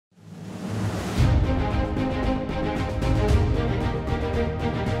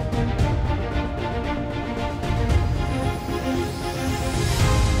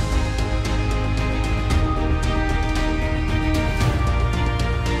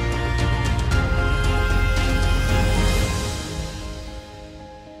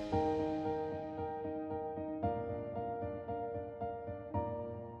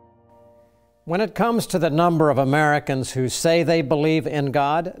When it comes to the number of Americans who say they believe in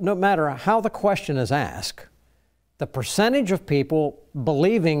God, no matter how the question is asked, the percentage of people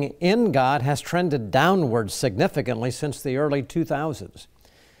believing in God has trended downward significantly since the early 2000s.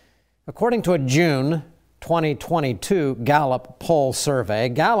 According to a June 2022 Gallup poll survey,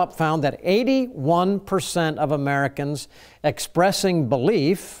 Gallup found that 81% of Americans expressing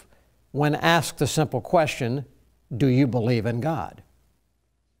belief when asked the simple question, "Do you believe in God?"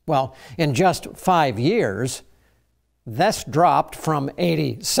 Well, in just 5 years, this dropped from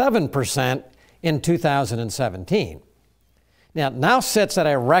 87% in 2017. Now sits at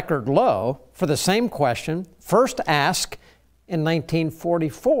a record low for the same question, first asked in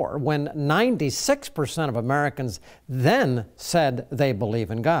 1944, when 96% of Americans then said they believe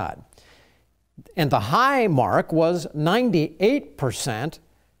in God. And the high mark was 98%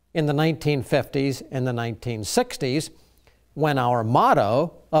 in the 1950s and the 1960s, when our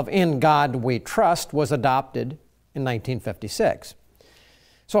motto of "In God We Trust" was adopted in 1956.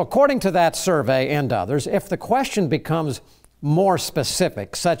 So according to that survey and others, if the question becomes more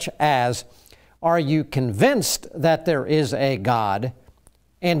specific, such as, "Are you convinced that there is a God,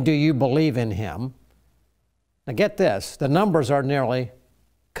 and do you believe in Him?" Now get this, the numbers are nearly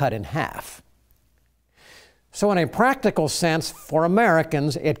cut in half. So in a practical sense, for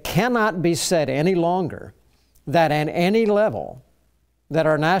Americans, it cannot be said any longer that at any level that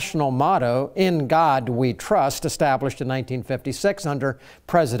our national motto, "In God We Trust," established in 1956 under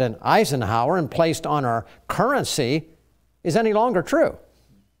President Eisenhower and placed on our currency, is any longer true.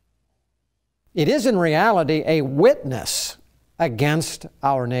 It is in reality a witness against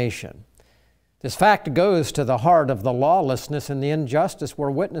our nation. This fact goes to the heart of the lawlessness and the injustice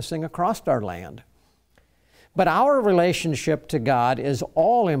we're witnessing across our land. But our relationship to God is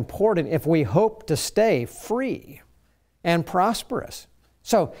all important if we hope to stay free and prosperous.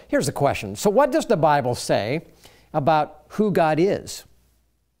 So here's the question. So what does the Bible say about who God is,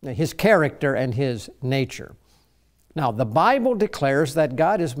 His character and His nature? Now, the Bible declares that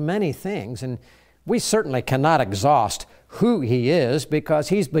God is many things, and we certainly cannot exhaust who He is because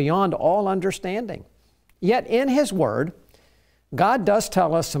He's beyond all understanding. Yet in His Word, God does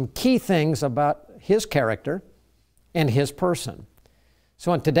tell us some key things about His character and His person.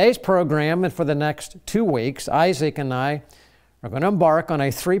 So in today's program and for the next 2 weeks, Isaac and I are going to embark on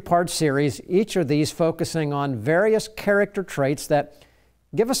a 3-part series, each of these focusing on various character traits that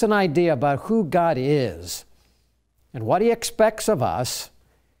give us an idea about who God is and what He expects of us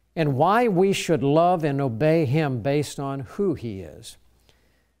and why we should love and obey Him based on who He is.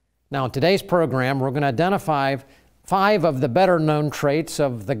 Now in today's program, we're going to identify 5 of the better-known traits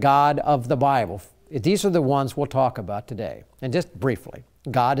of the God of the Bible. These are the ones we'll talk about today. And just briefly,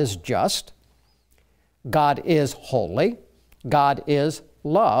 God is just, God is holy, God is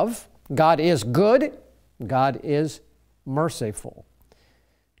love, God is good, God is merciful.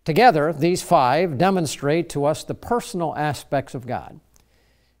 Together, these 5 demonstrate to us the personal aspects of God.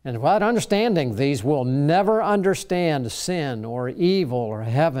 And without understanding these, we'll never understand sin or evil or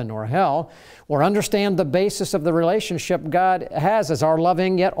heaven or hell, or understand the basis of the relationship God has as our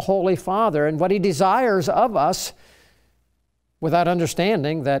loving yet holy Father and what He desires of us, without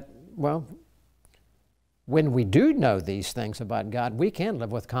understanding that, well, when we do know these things about God, we can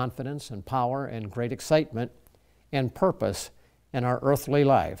live with confidence and power and great excitement and purpose in our earthly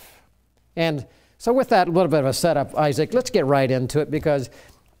life. And so with that little bit of a setup, Isaac, let's get right into it because,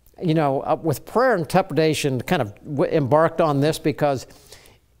 you know, with prayer and interpretation, kind of embarked on this because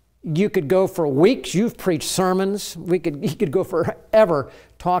you could go for weeks. You've preached sermons. You could go forever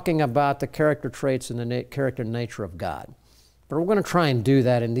talking about the character traits and the character and nature of God. But we're going to try and do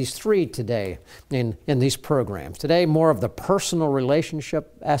that in these 3 today in these programs. Today, more of the personal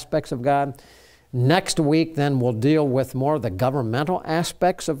relationship aspects of God. Next week, then, we'll deal with more of the governmental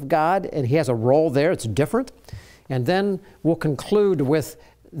aspects of God, and He has a role there. It's different. And then we'll conclude with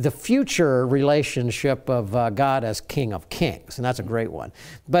the future relationship of God as King of Kings, and that's a great one.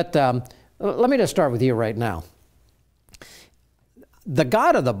 But let me just start with you right now. The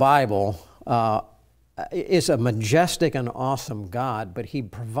God of the Bible is a majestic and awesome God, but He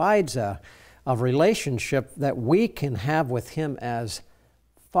provides a relationship that we can have with Him as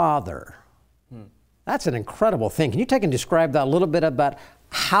Father. That's an incredible thing. Can you take and describe that a little bit about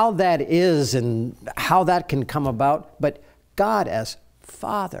how that is and how that can come about? But God as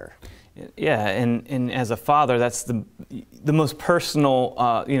Father. Yeah, and as a father, that's the most personal,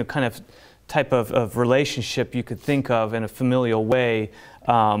 kind of type of relationship you could think of in a familial way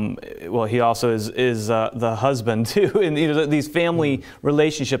Well, he also is the husband too. And these family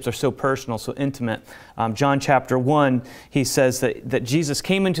relationships are so personal, so intimate. John chapter 1, he says that Jesus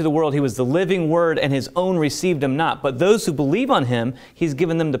came into the world. He was the living Word, and His own received Him not. But those who believe on Him, He's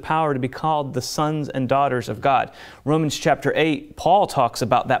given them the power to be called the sons and daughters of God. Romans chapter 8, Paul talks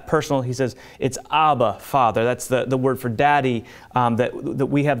about that personal. He says it's Abba, Father. That's the word for daddy, that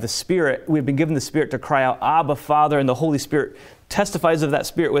we have the Spirit. We've been given the Spirit to cry out, Abba, Father, and the Holy Spirit testifies of that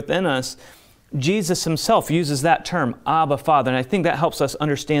Spirit within us. Jesus Himself uses that term, Abba, Father, and I think that helps us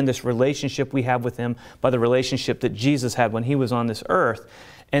understand this relationship we have with Him by the relationship that Jesus had when He was on this earth,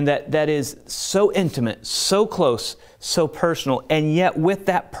 and that is so intimate, so close, so personal, and yet with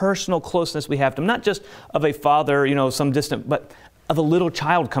that personal closeness we have to Him, not just of a father, some distant, but of a little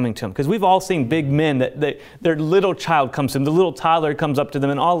child coming to Him. Because we've all seen big men that their little child comes to them, the little toddler comes up to them,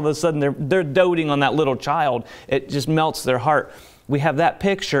 and all of a sudden they're doting on that little child. It just melts their heart. We have that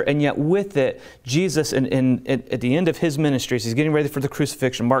picture, and yet with it, Jesus, at the end of His ministry, as He's getting ready for the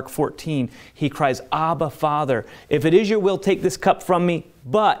crucifixion, Mark 14, He cries, Abba, Father, if it is your will, take this cup from me.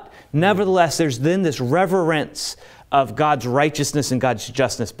 But nevertheless, there's then this reverence of God's righteousness and God's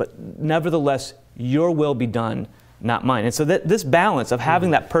justice. But nevertheless, your will be done, not mine. And so this balance of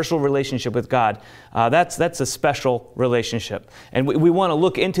having that personal relationship with God, that's a special relationship. And we want to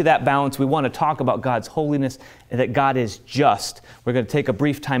look into that balance. We want to talk about God's holiness and that God is just. We're going to take a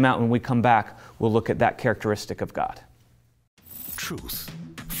brief time out. When we come back, we'll look at that characteristic of God. Truth,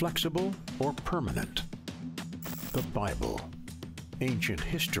 flexible or permanent? The Bible, ancient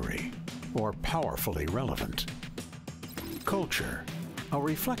history, or powerfully relevant? Culture, a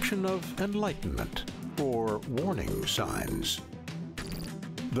reflection of enlightenment or warning signs?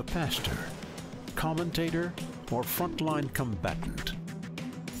 The pastor, commentator, or frontline combatant?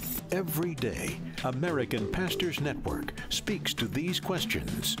 Every day, American Pastors Network speaks to these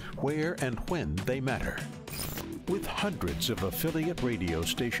questions where and when they matter. With hundreds of affiliate radio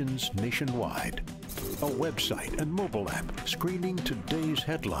stations nationwide, a website and mobile app screening today's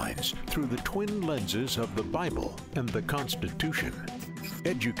headlines through the twin lenses of the Bible and the Constitution,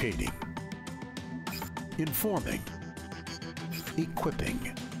 educating, informing,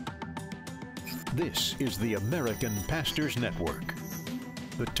 equipping. This is the American Pastors Network.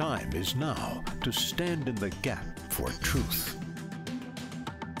 The time is now to stand in the gap for truth.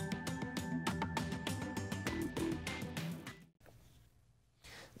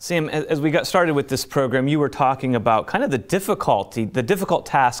 Sam, as we got started with this program, you were talking about kind of the difficult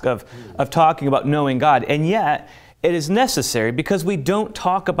task of talking about knowing God, and yet it is necessary because we don't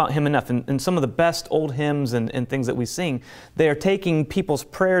talk about Him enough. And some of the best old hymns and things that we sing, they are taking people's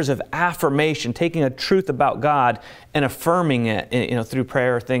prayers of affirmation, taking a truth about God and affirming it, through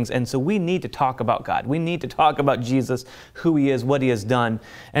prayer or things. And so we need to talk about God. We need to talk about Jesus, who He is, what He has done.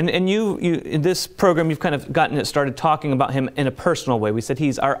 And you in this program, you've kind of gotten it started talking about Him in a personal way. We said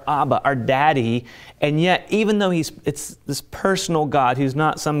He's our Abba, our daddy. And yet, even though it's this personal God, who's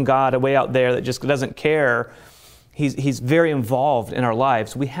not some God way out there that just doesn't care, He's very involved in our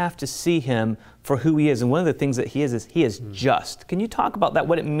lives. We have to see Him for who He is. And one of the things that He is just. Can you talk about that,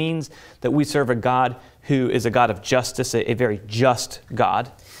 what it means that we serve a God who is a God of justice, a very just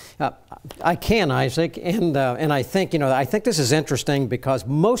God? I can, Isaac, and I think, I think this is interesting because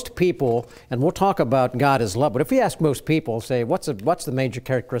most people, and we'll talk about God as love, but if we ask most people, say, what's the major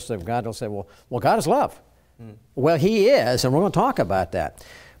characteristic of God? They'll say, well, God is love. Well, He is, and we're going to talk about that.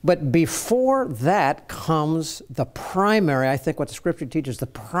 But before that comes the primary, I think what the Scripture teaches, the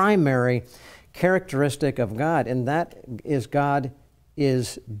primary characteristic of God, and that is God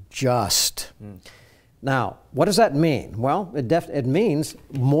is just. Now, what does that mean? Well, it means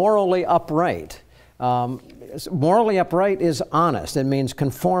morally upright. Morally upright is honest. It means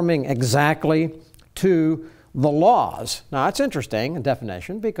conforming exactly to the laws. Now, that's interesting, a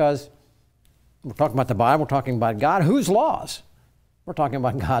definition, because we're talking about the Bible, we're talking about God. Whose laws? We're talking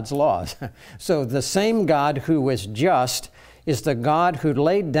about God's laws. So the same God who is just is the God who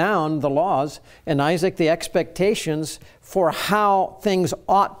laid down the laws, and Isaac, the expectations for how things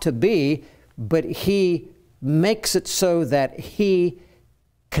ought to be, but He makes it so that He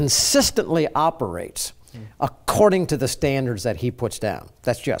consistently operates according to the standards that He puts down.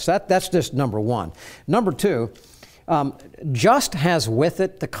 That's just. That's just number one. Number two, just has with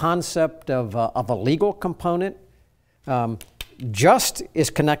it the concept of a legal component. Just is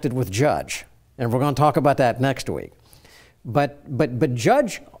connected with judge, and we're going to talk about that next week. But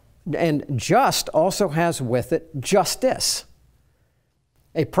judge and just also has with it justice.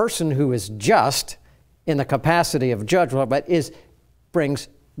 A person who is just in the capacity of judge, but brings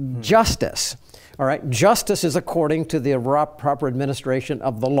justice. All right, justice is according to the proper administration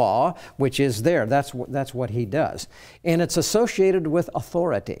of the law, which is there. That's what he does. And it's associated with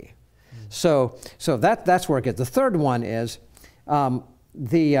authority. So that's where it gets. The third one is,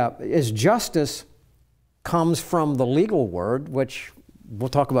 justice comes from the legal word, which we'll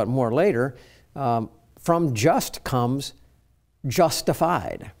talk about more later. From just comes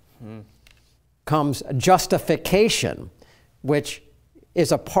justified. Comes justification, which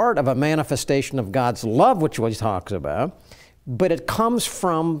is a part of a manifestation of God's love, which he talks about, but it comes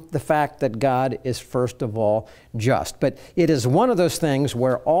from the fact that God is first of all just. But it is one of those things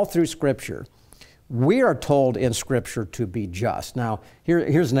where all through Scripture, we are told in Scripture to be just. Now,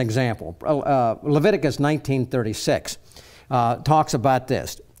 here's an example. Leviticus 19:36 talks about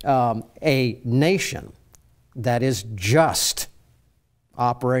this. A nation that is just,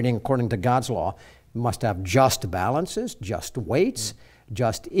 operating according to God's law, must have just balances, just weights,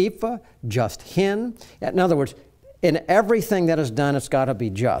 just ephah, just hin. In other words, in everything that is done, it's got to be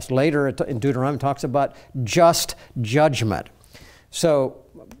just. Later in Deuteronomy, it talks about just judgment. So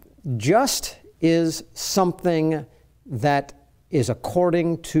just is something that is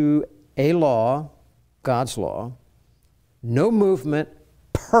according to a law, God's law, no movement,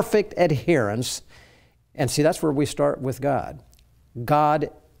 perfect adherence. And see, that's where we start with God. God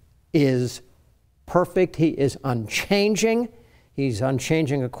is perfect. He is unchanging. He's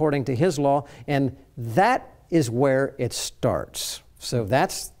unchanging according to His law, and that is where it starts. So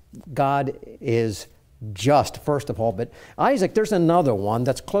that's, God is just, first of all. But Isaac, there's another one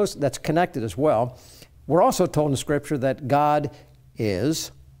that's close, that's connected as well. We're also told in Scripture that God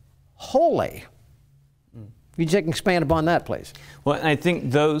is holy. Could you expand upon that, please? Well, I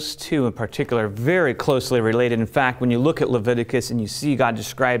think those two in particular are very closely related. In fact, when you look at Leviticus and you see God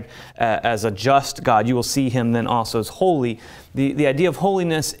described as a just God, you will see Him then also as holy. The idea of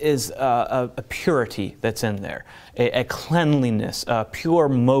holiness is a purity that's in there, a cleanliness, pure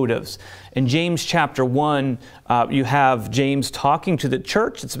motives. In James chapter 1, you have James talking to the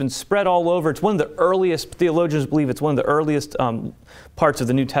church. It's been spread all over. It's one of the earliest, theologians believe it's one of the earliest parts of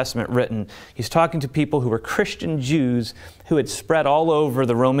the New Testament written. He's talking to people who were Christian Jews who had spread all over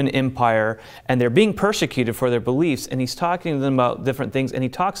the Roman Empire, and they're being persecuted for their beliefs. And he's talking to them about different things, and he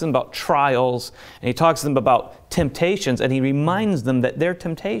talks to them about trials, and he talks to them about temptations, and he reminds them that their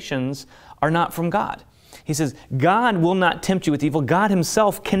temptations are not from God. He says, God will not tempt you with evil. God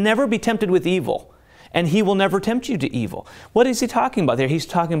Himself can never be tempted with evil, and He will never tempt you to evil. What is he talking about there? He's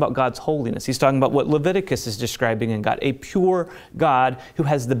talking about God's holiness. He's talking about what Leviticus is describing in God, a pure God who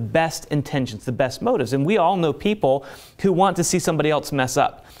has the best intentions, the best motives. And we all know people who want to see somebody else mess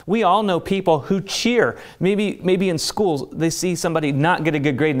up. We all know people who cheer. Maybe in schools, they see somebody not get a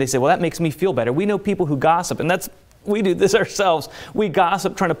good grade, and they say, well, that makes me feel better. We know people who gossip, and we do this ourselves. We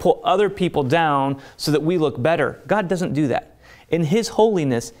gossip trying to pull other people down so that we look better. God doesn't do that. In His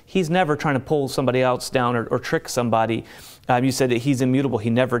holiness, He's never trying to pull somebody else down or trick somebody. You said that He's immutable.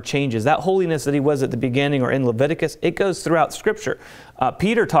 He never changes. That holiness that He was at the beginning or in Leviticus, it goes throughout Scripture.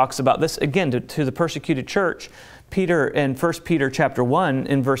 Peter talks about this, again, to the persecuted church. Peter, in 1 Peter chapter 1,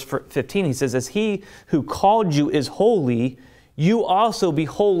 in verse 15, he says, as He who called you is holy, you also be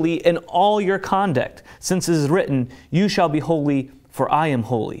holy in all your conduct, since it is written, you shall be holy, for I am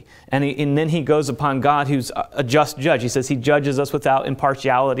holy. And then he goes upon God, who's a just judge. He says He judges us without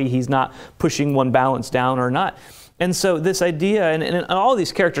impartiality. He's not pushing one balance down or not. And so this idea, and all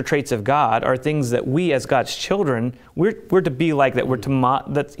these character traits of God are things that we as God's children, we're to be like that.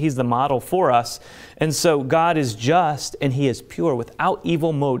 That He's the model for us. And so God is just and He is pure without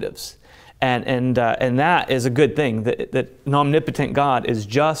evil motives. And that is a good thing, that an omnipotent God is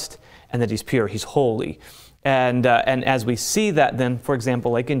just and that He's pure, He's holy. And as we see that then, for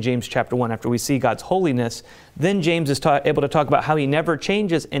example, like in James chapter 1, after we see God's holiness, then James is able to talk about how He never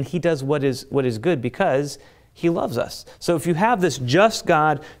changes and He does what is good because He loves us. So if you have this just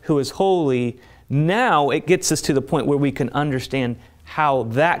God who is holy, now it gets us to the point where we can understand how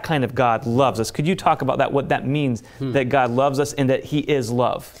that kind of God loves us. Could you talk about that, what that means, that God loves us and that He is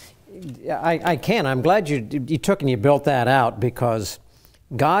love? I can. I'm glad you took and you built that out, because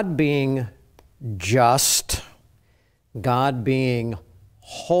God being just, God being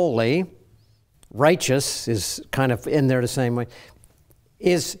holy, righteous is kind of in there the same way,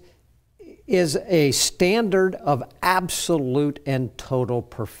 is a standard of absolute and total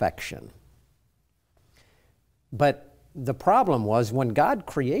perfection. But the problem was when God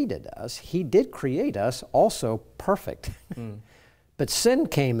created us, He did create us also perfect. But sin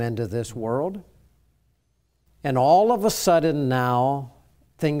came into this world, and all of a sudden now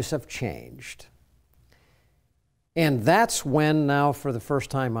things have changed. And that's when now, for the first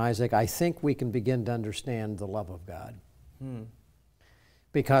time, Isaac, I think we can begin to understand the love of God.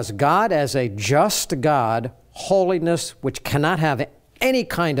 Because God, as a just God, holiness, which cannot have any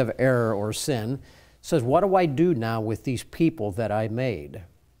kind of error or sin, says, what do I do now with these people that I made?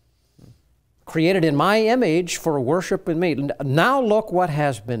 Created in my image for worship in me. Now look what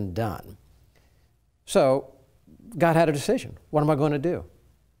has been done. So God had a decision. What am I going to do?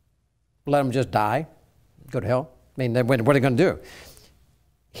 Let them just die? Go to hell? I mean, what are they going to do?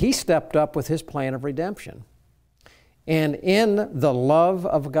 He stepped up with his plan of redemption. And in the love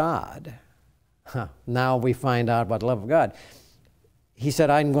of God, now we find out about the love of God, he said,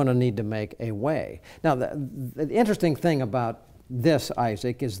 I'm going to need to make a way. Now, the interesting thing about this,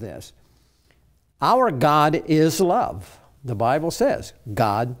 Isaac, is this. Our God is love. The Bible says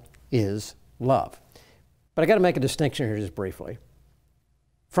God is love. But I got to make a distinction here just briefly.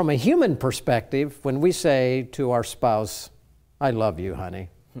 From a human perspective, when we say to our spouse, I love you, honey,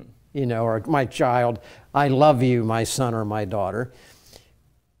 you know, or my child, I love you, my son or my daughter,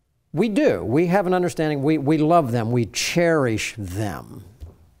 we do. We have an understanding. We love them. We cherish them.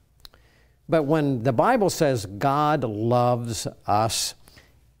 But when the Bible says God loves us,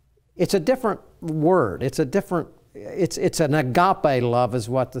 it's a different word. It's a different, it's an agape love is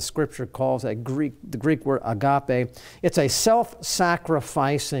what the Scripture calls the Greek word agape. It's a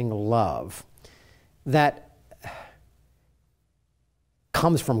self-sacrificing love that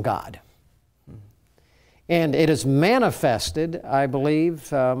comes from God. And it is manifested, I believe,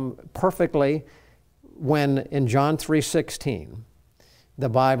 perfectly when in John 3:16, the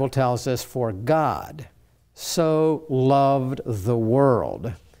Bible tells us, for God so loved the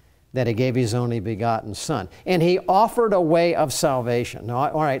world that he gave his only begotten Son. And he offered a way of salvation.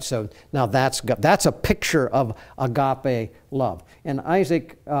 Now, all right, so now that's a picture of agape love. And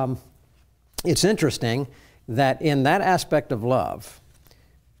Isaac, it's interesting that in that aspect of love,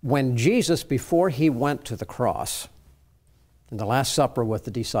 when Jesus, before he went to the cross, in the Last Supper with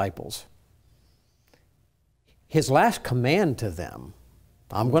the disciples, his last command to them,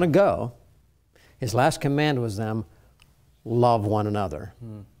 I'm going to go, his last command was them, love one another.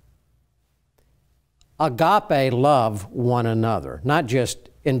 Agape love one another, not just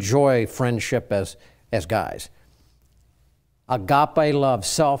enjoy friendship as guys. Agape love,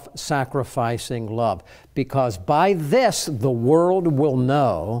 self-sacrificing love, because by this the world will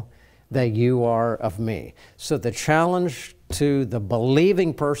know that you are of me. So the challenge to the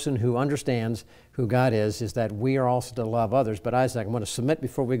believing person who understands who God is that we are also to love others. But Isaac, I'm going to submit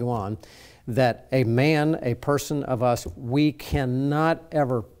before we go on that a man, a person of us, we cannot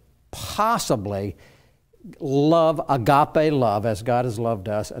ever possibly love agape love as God has loved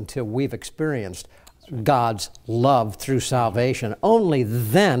us until we've experienced God's love through salvation. Only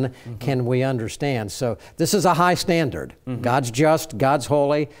then can we understand. So this is a high standard. God's just, God's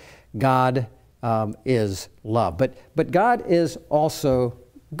holy, God is love. But God is also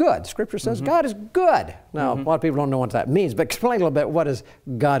good. Scripture says God is good. Now, a lot of people don't know what that means, but explain a little bit what is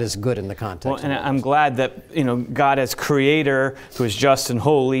God is good in the context. Well, and I'm glad that God as creator, who is just and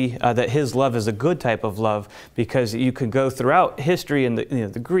holy, that his love is a good type of love, because you can go throughout history and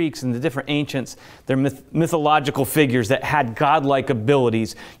the Greeks and the different ancients, they're mythological figures that had godlike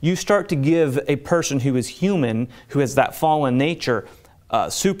abilities. You start to give a person who is human, who has that fallen nature,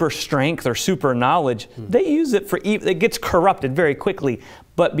 super strength or super knowledge, they use it for evil. It gets corrupted very quickly.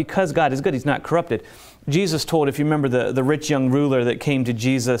 But because God is good, he's not corrupted. Jesus told, if you remember the rich young ruler that came to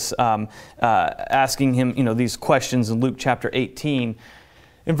Jesus asking him these questions in Luke chapter 18,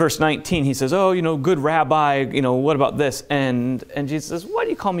 in verse 19, he says, oh, good rabbi, what about this? And Jesus says, why do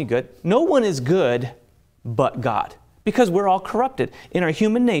you call me good? No one is good but God. Because we're all corrupted. In our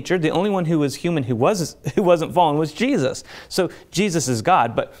human nature, the only one who was human who wasn't fallen was Jesus. So Jesus is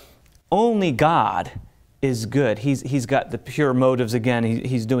God, but only God is good. He's got the pure motives again.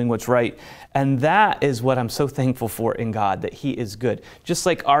 He's doing what's right. And that is what I'm so thankful for in God, that he is good. Just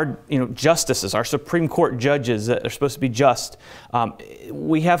like our justices, our Supreme Court judges that are supposed to be just,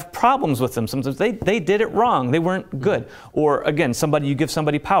 we have problems with them. Sometimes they did it wrong. They weren't good. Or again, you give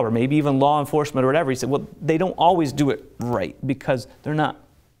somebody power, maybe even law enforcement or whatever. You say, well, they don't always do it right because they're not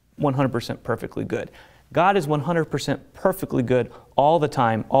 100% perfectly good. God is 100% perfectly good all the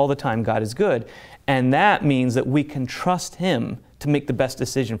time. All the time God is good. And that means that we can trust him to make the best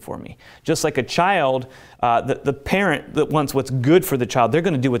decision for me. Just like a child, the parent that wants what's good for the child, they're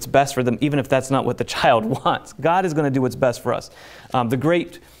going to do what's best for them, even if that's not what the child wants. God is going to do what's best for us. The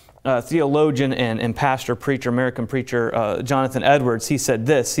great theologian and pastor, preacher, American preacher, Jonathan Edwards, he said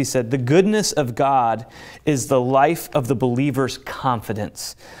this. He said, the goodness of God is the life of the believer's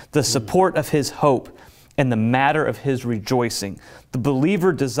confidence, the support of his hope, and the matter of his rejoicing. The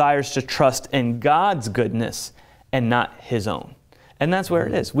believer desires to trust in God's goodness and not his own. And that's where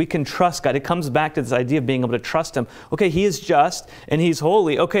it is. We can trust God. It comes back to this idea of being able to trust him. Okay, he is just and he's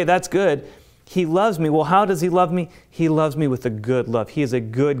holy. Okay, that's good. He loves me. Well, how does he love me? He loves me with a good love. He is a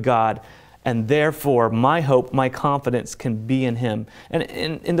good God. And therefore, my hope, my confidence can be in him.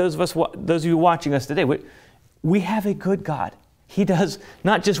 And those of you watching us today, we have a good God. He does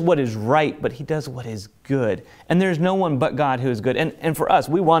not just what is right, but he does what is good. And there's no one but God who is good. And for us,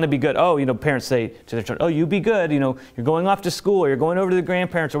 we want to be good. Oh, parents say to their children, oh, you be good. You're going off to school or you're going over to the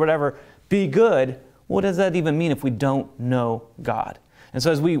grandparents or whatever. Be good. What does that even mean if we don't know God? And so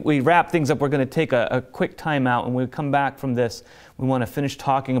as we wrap things up, we're going to take a quick time out. And when we come back from this, we want to finish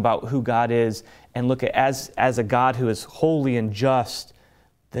talking about who God is and look at as a God who is holy and just,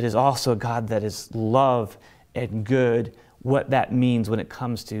 that is also a God that is love and good, what that means when it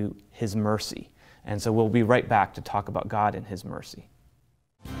comes to his mercy. And so we'll be right back to talk about God and his mercy.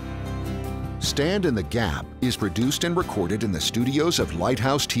 Stand in the Gap is produced and recorded in the studios of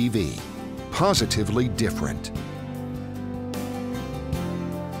Lighthouse TV. Positively different.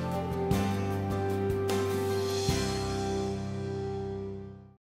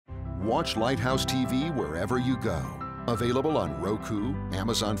 Watch Lighthouse TV wherever you go. Available on Roku,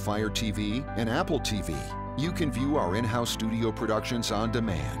 Amazon Fire TV, and Apple TV. You can view our in-house studio productions on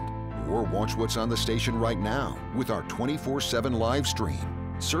demand, or watch what's on the station right now with our 24/7 live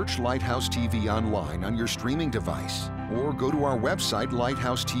stream. Search Lighthouse TV online on your streaming device, or go to our website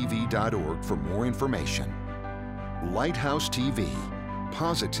lighthousetv.org for more information. Lighthouse TV,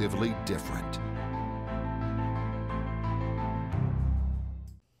 positively different.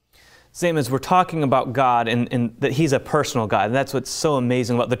 Same as we're talking about God and that he's a personal God. And that's what's so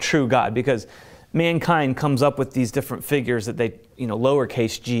amazing about the true God, because mankind comes up with these different figures that they,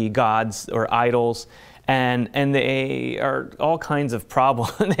 lowercase g, gods or idols, and they are all kinds of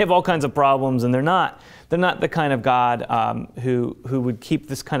problems. They have all kinds of problems, and they're not the kind of God who would keep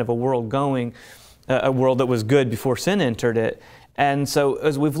this kind of a world going, a world that was good before sin entered it. And so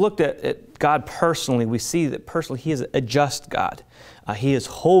as we've looked at God personally, we see that personally he is a just God. He is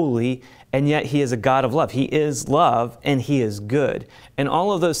holy, and yet he is a God of love. He is love, and he is good. And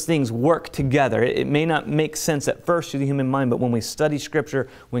all of those things work together. It may not make sense at first to the human mind, but when we study Scripture,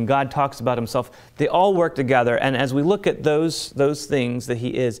 when God talks about himself, they all work together. And as we look at those things that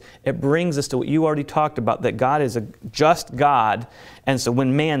he is, it brings us to what you already talked about, that God is a just God. And so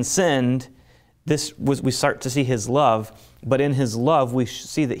when man sinned, we start to see his love, but in his love, we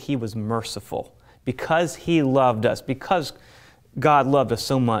see that he was merciful. Because he loved us, because God loved us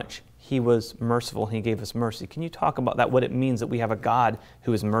so much, he was merciful and he gave us mercy. Can you talk about that, what it means that we have a God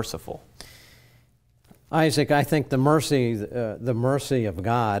who is merciful? Isaac, I think the mercy of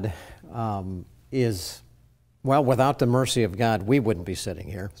God is, well, without the mercy of God, we wouldn't be sitting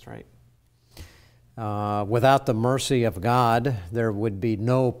here. That's right. Without the mercy of God, there would be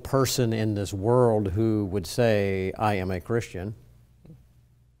no person in this world who would say, I am a Christian.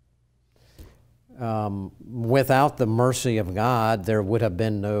 Without the mercy of God, there would have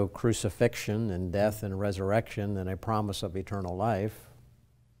been no crucifixion and death and resurrection and a promise of eternal life.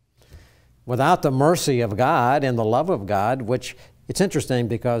 Without the mercy of God and the love of God, which it's interesting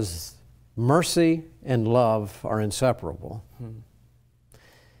because mercy and love are inseparable.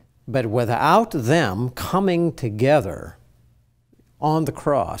 But without them coming together on the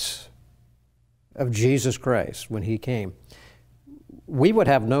cross of Jesus Christ when he came, we would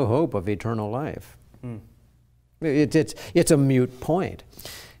have no hope of eternal life. It's a moot point.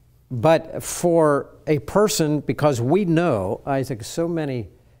 But for a person, because we know, I think so many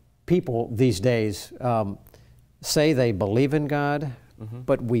people these days say they believe in God,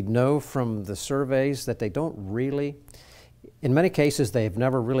 but we know from the surveys that they don't really, in many cases, they've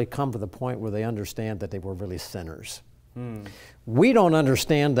never really come to the point where they understand that they were really sinners. We don't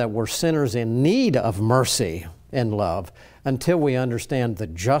understand that we're sinners in need of mercy and love until we understand the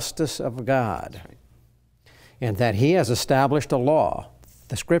justice of God and that he has established a law,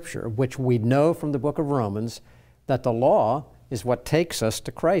 the Scripture, which we know from the book of Romans, that the law is what takes us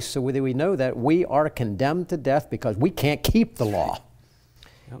to Christ. So we know that we are condemned to death because we can't keep the law.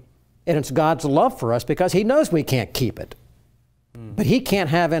 Yep. And it's God's love for us because he knows we can't keep it. But he can't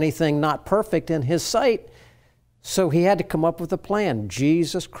have anything not perfect in his sight. So he had to come up with a plan.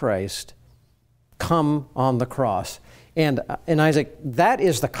 Jesus Christ come on the cross. And Isaac, that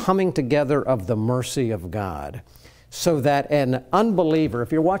is the coming together of the mercy of God. So that an unbeliever,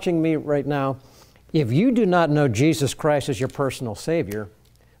 if you're watching me right now, if you do not know Jesus Christ as your personal Savior,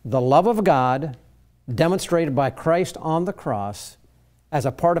 the love of God demonstrated by Christ on the cross as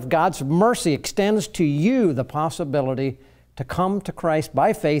a part of God's mercy, extends to you the possibility to come to Christ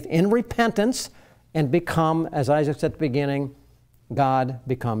by faith in repentance and become, as Isaac said at the beginning, God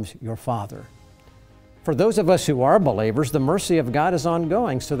becomes your Father. For those of us who are believers, the mercy of God is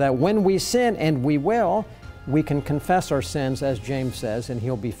ongoing, so that when we sin, and we will, we can confess our sins, as James says, and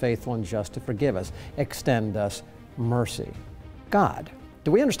He'll be faithful and just to forgive us, extend us mercy. God.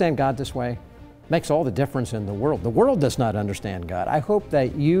 Do we understand God this way? Makes all the difference in the world. The world does not understand God. I hope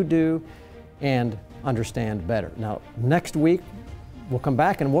that you do and understand better. Now, next week, we'll come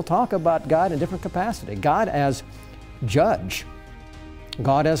back and we'll talk about God in different capacity. God as judge,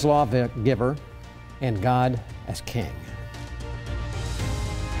 God as lawgiver, and God as king.